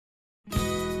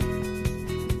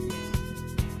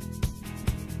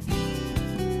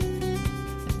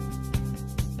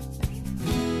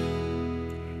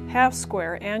Half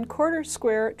square and quarter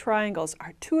square triangles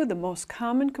are two of the most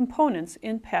common components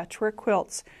in patchwork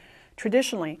quilts.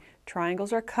 Traditionally,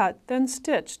 triangles are cut, then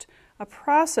stitched, a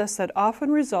process that often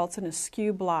results in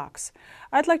askew blocks.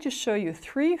 I'd like to show you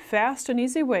 3 fast and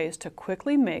easy ways to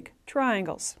quickly make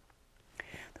triangles.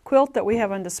 The quilt that we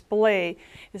have on display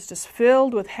is just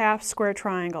filled with half square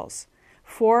triangles.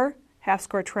 4 half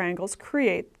square triangles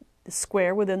create the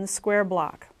square within the square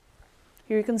block.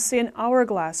 Here you can see an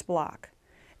hourglass block,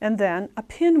 and then a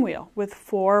pinwheel with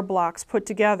 4 blocks put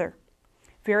together.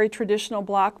 Very traditional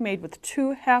block made with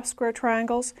 2 half square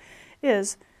triangles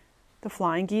is the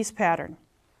flying geese pattern.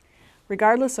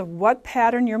 Regardless of what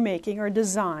pattern you're making or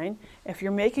design, if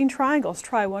you're making triangles,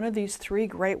 try one of these 3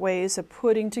 great ways of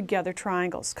putting together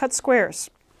triangles. Cut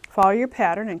squares. Follow your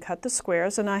pattern and cut the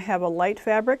squares, and I have a light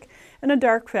fabric and a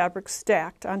dark fabric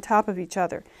stacked on top of each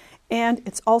other. And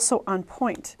it's also on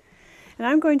point. And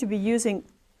I'm going to be using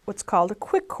what's called a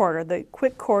quick quarter. The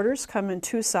quick quarters come in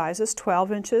 2 sizes,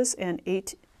 12 inches and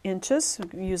 8 inches. I'm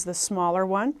going to use the smaller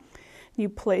one. You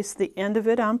place the end of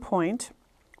it on point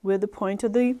with the point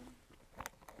of the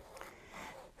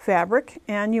fabric,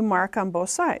 and you mark on both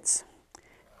sides.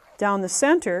 Down the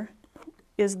center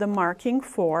is the marking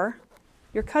for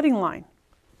your cutting line.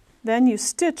 Then you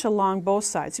stitch along both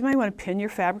sides. You might want to pin your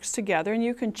fabrics together, and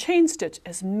you can chain stitch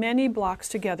as many blocks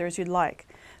together as you'd like.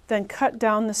 Then cut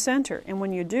down the center, and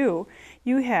when you do,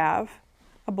 you have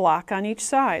a block on each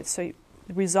side. So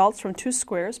the results from 2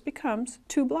 squares becomes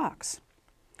 2 blocks.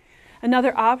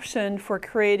 Another option for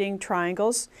creating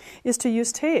triangles is to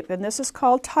use tape, and this is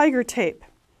called tiger tape.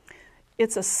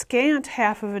 It's a scant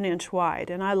 1/2 inch wide,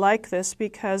 and I like this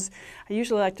because I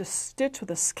usually like to stitch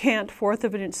with a scant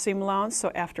 1/4 inch seam allowance,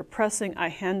 so after pressing I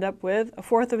end up with a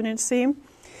 1/4 inch seam.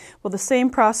 Well, the same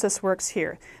process works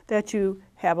here, that you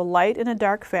have a light and a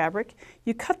dark fabric.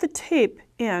 You cut the tape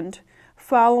end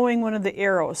following one of the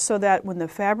arrows so that when the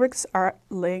fabrics are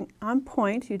laying on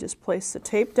point, you just place the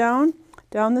tape down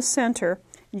the center,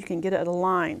 and you can get it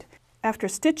aligned. After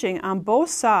stitching on both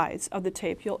sides of the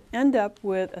tape, you'll end up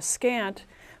with a scant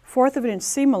 1/4 inch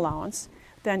seam allowance.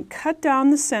 Then cut down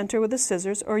the center with the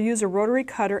scissors or use a rotary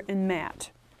cutter and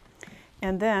mat.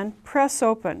 And then press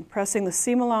open, pressing the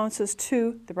seam allowances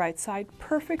to the right side.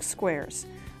 Perfect squares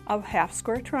of half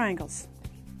square triangles.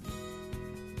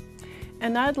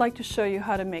 And now I'd like to show you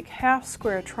how to make half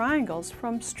square triangles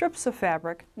from strips of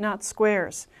fabric, not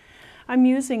squares. I'm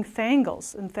using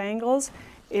Thangles, and Thangles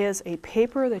is a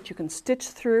paper that you can stitch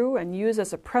through and use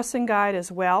as a pressing guide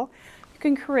as well. You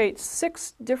can create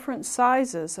 6 different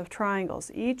sizes of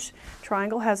triangles. Each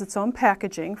triangle has its own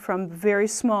packaging, from very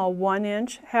small 1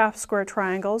 inch half square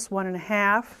triangles, 1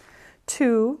 1/2,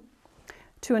 2,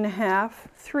 2 1/2,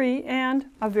 3, and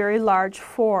a very large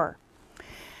 4.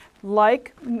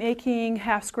 Like making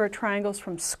half square triangles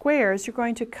from squares, you're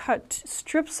going to cut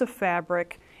strips of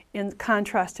fabric in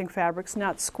contrasting fabrics,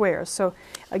 not squares. So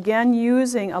again,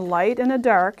 using a light and a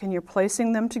dark, and you're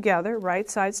placing them together, right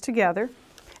sides together,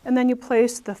 and then you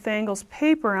place the Thangles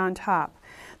paper on top.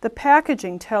 The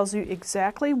packaging tells you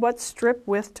exactly what strip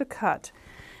width to cut.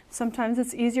 Sometimes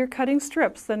it's easier cutting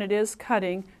strips than it is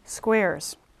cutting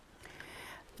squares.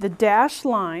 The dashed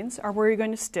lines are where you're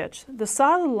going to stitch. The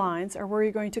solid lines are where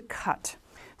you're going to cut.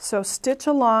 So stitch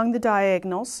along the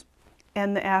diagonals,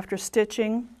 and after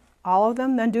stitching all of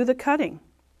them, then do the cutting.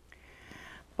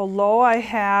 Below I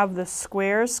have the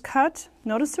squares cut.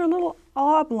 Notice they're a little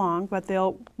oblong, but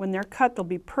when they're cut, they'll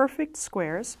be perfect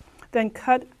squares. Then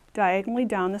cut diagonally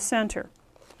down the center.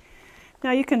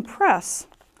 Now you can press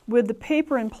with the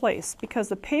paper in place, because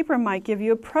the paper might give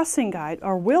you a pressing guide,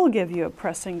 or will give you a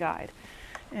pressing guide.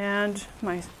 And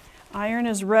my iron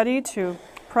is ready to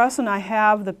press, and I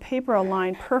have the paper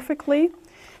aligned perfectly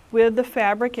with the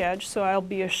fabric edge, so I'll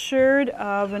be assured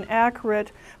of an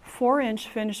accurate 4-inch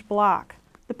finished block.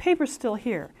 The paper's still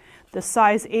here. The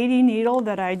size 80 needle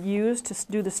that I'd use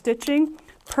to do the stitching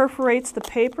perforates the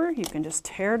paper. You can just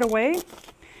tear it away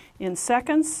in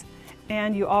seconds,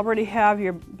 and you already have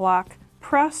your block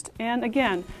pressed. And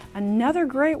again, another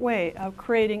great way of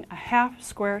creating a half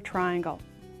square triangle.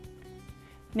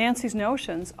 Nancy's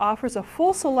Notions offers a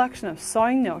full selection of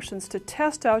sewing notions to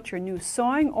test out your new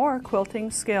sewing or quilting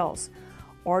skills.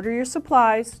 Order your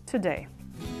supplies today.